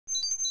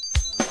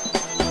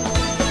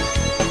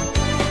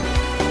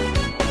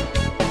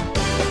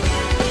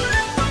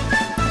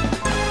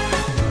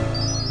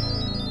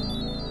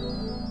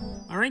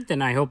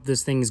and I hope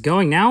this thing's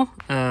going now.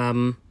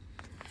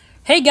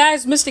 Hey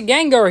guys, Mr.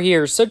 Gengar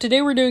here. So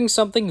today we're doing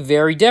something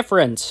very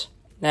different.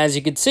 As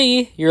you can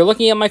see, you're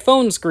looking at my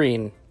phone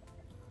screen.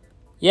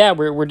 Yeah,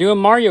 we're doing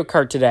Mario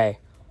Kart today.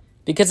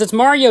 Because it's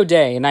Mario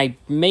Day, and I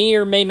may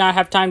or may not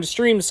have time to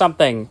stream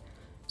something.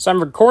 So I'm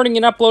recording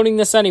and uploading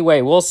this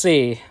anyway, we'll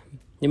see.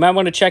 You might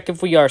want to check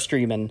if we are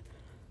streaming.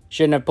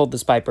 Shouldn't have pulled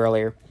this pipe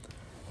earlier.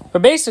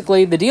 But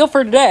basically, the deal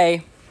for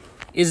today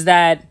is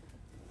that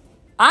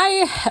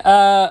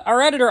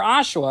our editor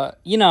Ashwa,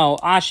 you know,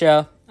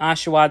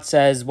 Ashwat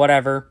says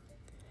whatever.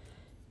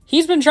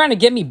 He's been trying to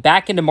get me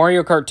back into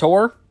Mario Kart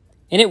Tour,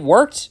 and it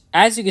worked.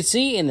 As you can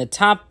see in the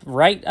top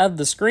right of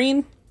the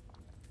screen,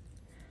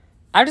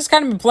 I've just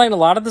kind of been playing a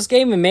lot of this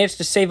game and managed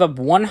to save up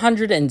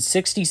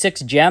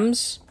 166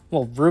 gems,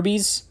 well,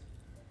 rubies.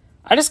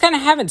 I just kind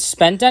of haven't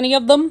spent any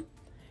of them,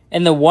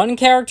 and the one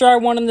character I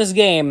want in this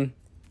game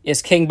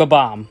is King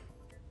Babam.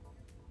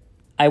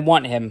 I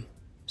want him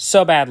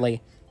so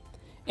badly.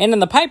 And in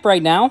the pipe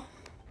right now,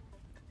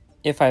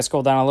 if I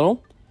scroll down a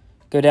little,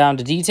 go down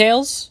to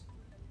details.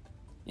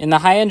 In the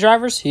high-end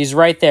drivers, he's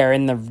right there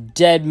in the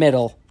dead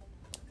middle.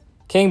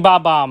 King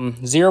Babam,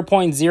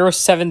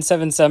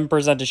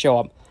 0.0777% to show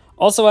up.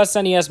 Also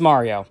SNES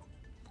Mario.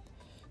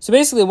 So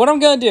basically, what I'm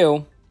going to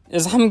do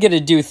is I'm going to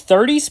do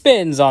 30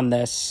 spins on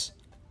this.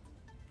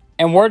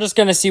 And we're just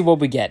going to see what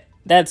we get.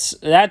 That's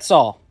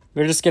all.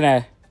 We're just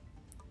going to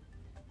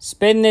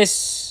spin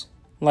this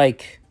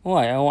like... Oh,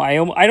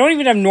 I don't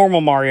even have normal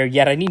Mario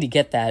yet. I need to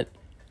get that.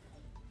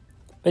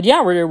 But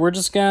yeah, we're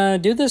just going to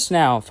do this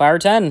now. Fire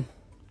 10.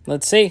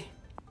 Let's see.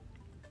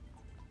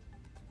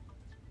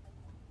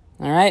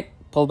 Alright,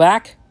 pull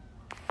back.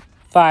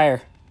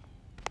 Fire.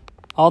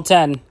 All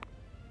 10.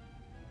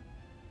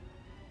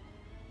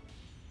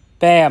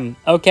 Bam.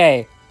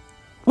 Okay.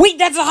 Wait,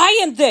 that's a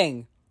high-end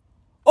thing!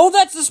 Oh,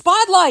 that's the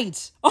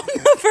spotlight! On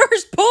the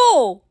first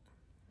pull!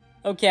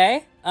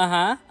 Okay.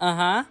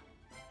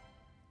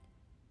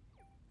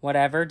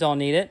 Whatever, don't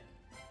need it.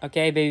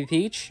 Okay, Baby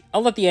Peach.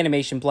 I'll let the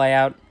animation play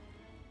out.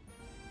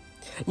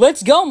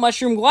 Let's go,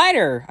 Mushroom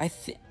Glider! I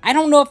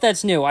don't know if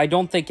that's new. I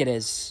don't think it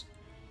is.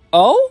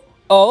 Oh,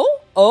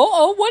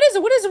 what is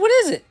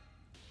it?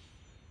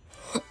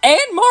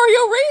 And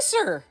Mario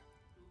Racer!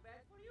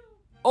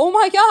 Oh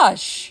my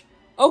gosh!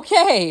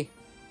 Okay.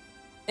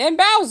 And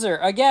Bowser,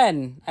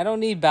 again. I don't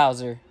need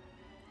Bowser.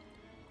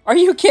 Are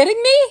you kidding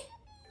me?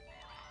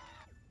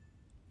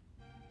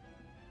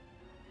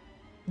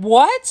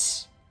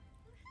 What?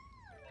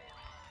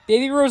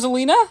 Baby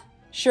Rosalina?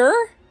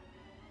 Sure?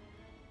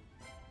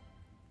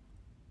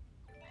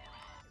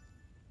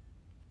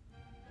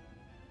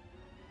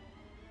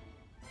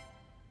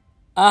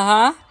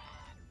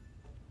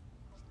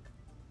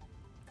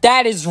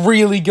 That is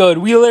really good.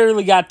 We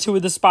literally got 2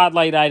 of the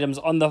spotlight items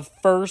on the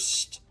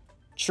first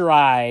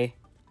try.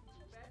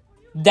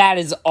 That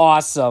is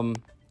awesome.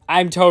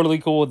 I'm totally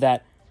cool with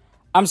that.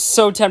 I'm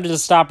so tempted to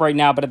stop right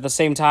now, but at the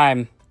same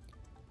time,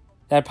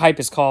 that pipe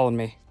is calling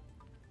me.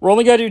 We're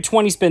only going to do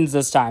 20 spins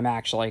this time,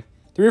 actually.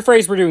 To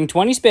rephrase, we're doing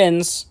 20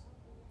 spins,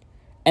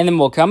 and then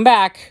we'll come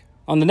back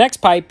on the next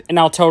pipe, and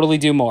I'll totally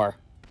do more.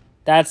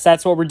 That's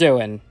what we're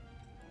doing.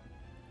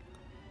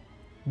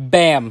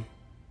 Bam.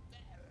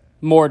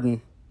 Mar10.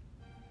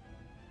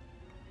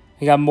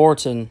 I got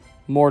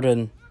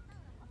Mar10.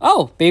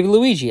 Oh, Baby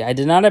Luigi. I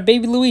did not have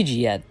Baby Luigi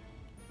yet.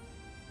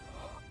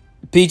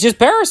 Peach's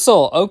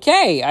Parasol.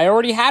 Okay, I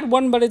already had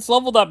one, but it's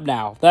leveled up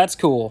now. That's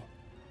cool.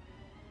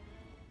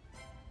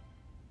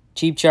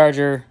 Cheap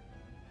Charger.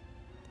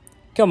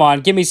 Come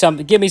on, give me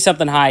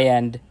something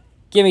high-end.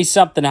 Give me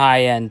something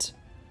high-end.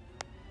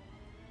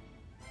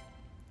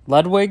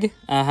 Ludwig.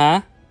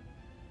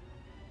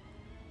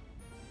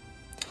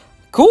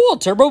 Cool,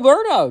 Turbo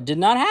Birdo. Did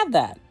not have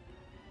that.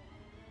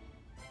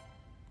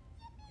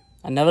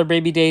 Another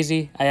Baby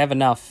Daisy. I have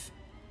enough.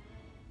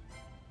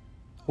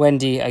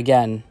 Wendy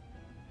again.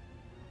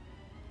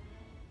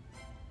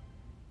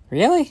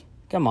 Really?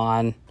 Come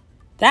on.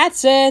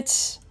 That's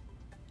it.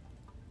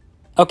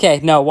 Okay,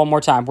 no, one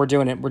more time. We're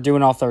doing it. We're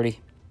doing all 30.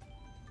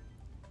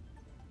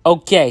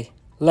 Okay,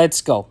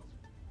 let's go.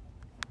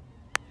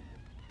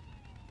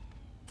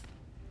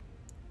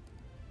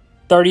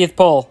 30th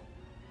pull.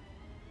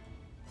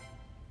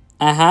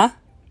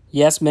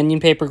 Yes,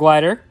 Minion Paper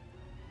Glider.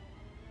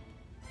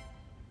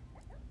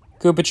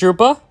 Koopa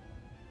Troopa.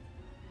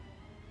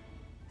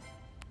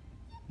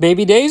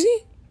 Baby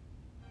Daisy.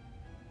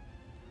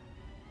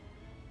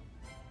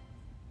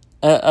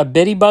 A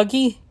Bitty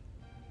Buggy.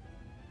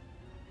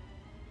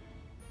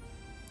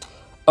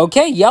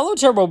 Okay, Yellow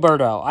Turbo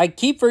Birdo. I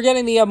keep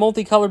forgetting the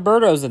multicolored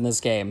Birdos in this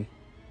game.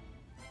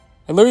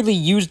 I literally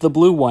used the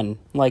blue one,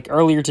 like,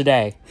 earlier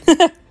today.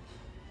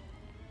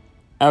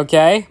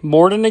 Okay,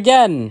 Mar10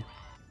 again.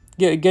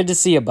 Good to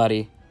see you,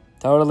 buddy.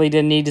 Totally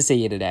didn't need to see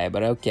you today,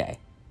 but okay.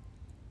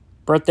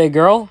 Birthday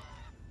Girl.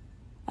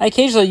 I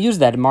occasionally use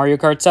that in Mario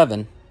Kart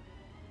 7.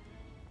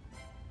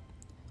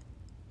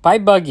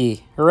 Pipe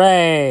Buggy.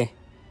 Hooray.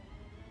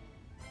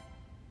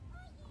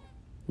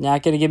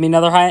 Not gonna give me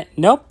another high...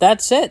 Nope,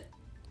 that's it.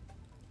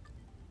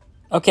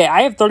 Okay,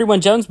 I have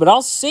 31 gems, but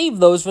I'll save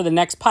those for the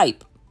next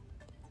pipe.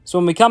 So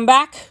when we come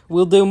back,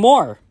 we'll do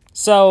more.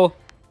 So,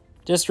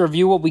 just to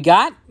review what we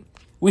got.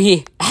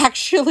 We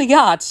actually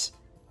got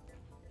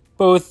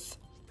both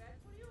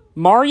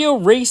Mario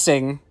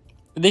Racing.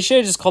 They should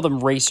have just called him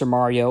Racer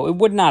Mario. It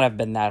would not have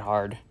been that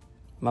hard.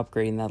 I'm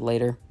upgrading that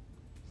later.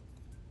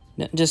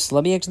 Just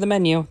let me exit the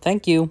menu.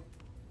 Thank you.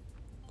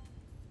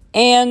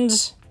 And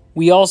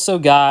we also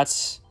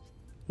got...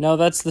 No,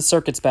 that's the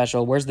Circuit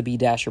Special. Where's the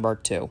B-Dasher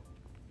Mark II?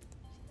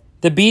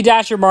 The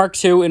B-Dasher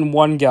Mark II in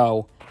one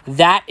go.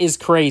 That is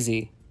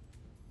crazy.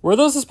 Were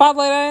those the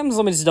Spotlight items?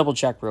 Let me just double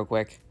check real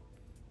quick.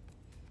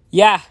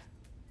 Yeah.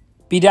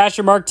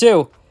 B-Dasher Mark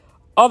II.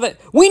 Oh,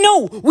 we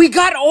know! We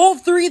got all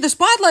 3 of the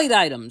Spotlight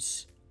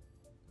items!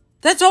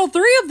 That's all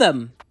 3 of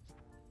them!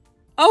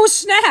 Oh,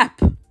 snap!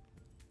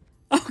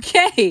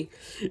 Okay.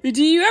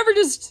 Do you ever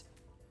just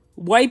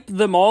wipe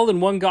them all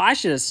in one go? I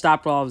should have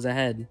stopped while I was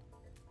ahead.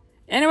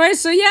 Anyway,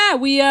 so yeah,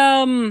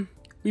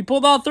 we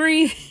pulled all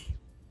 3.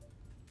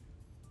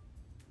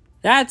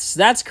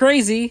 That's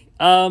crazy.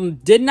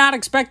 Did not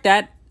expect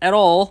that at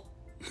all.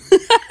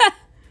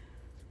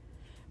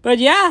 But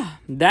yeah,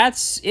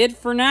 that's it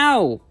for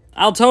now.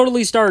 I'll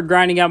totally start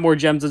grinding out more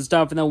gems and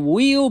stuff, and then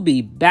we'll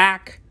be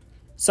back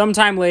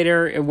sometime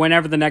later,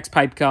 whenever the next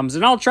pipe comes,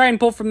 and I'll try and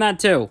pull from that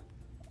too.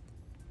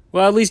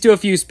 Well, at least do a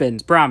few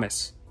spins,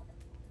 promise.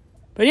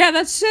 But yeah,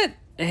 that's it.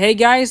 Hey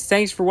guys,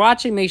 thanks for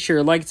watching. Make sure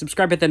to like and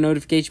subscribe, hit that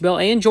notification bell,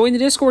 and join the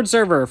Discord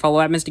server. Follow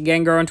at Mr.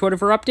 Gengar on Twitter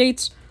for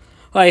updates.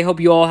 I hope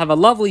you all have a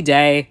lovely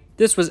day.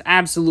 This was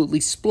absolutely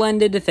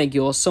splendid. Thank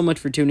you all so much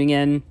for tuning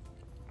in.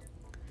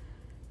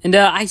 And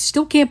I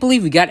still can't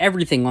believe we got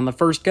everything on the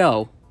first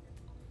go.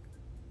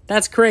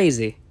 That's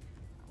crazy.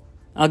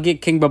 I'll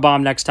get King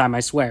Babam next time, I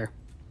swear.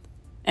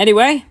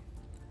 Anyway,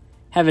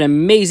 have an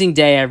amazing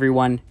day,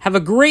 everyone. Have a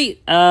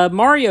great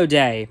Mario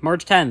Day,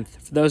 March 10th.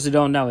 For those who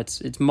don't know,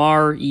 it's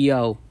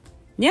Mar-10.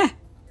 Yeah.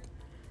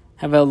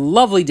 Have a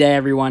lovely day,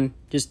 everyone.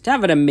 Just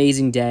have an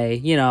amazing day.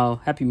 You know,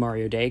 happy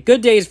Mario Day.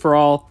 Good days for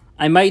all.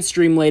 I might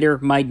stream later,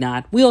 might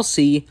not. We'll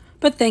see.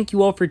 But thank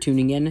you all for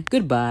tuning in.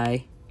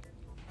 Goodbye.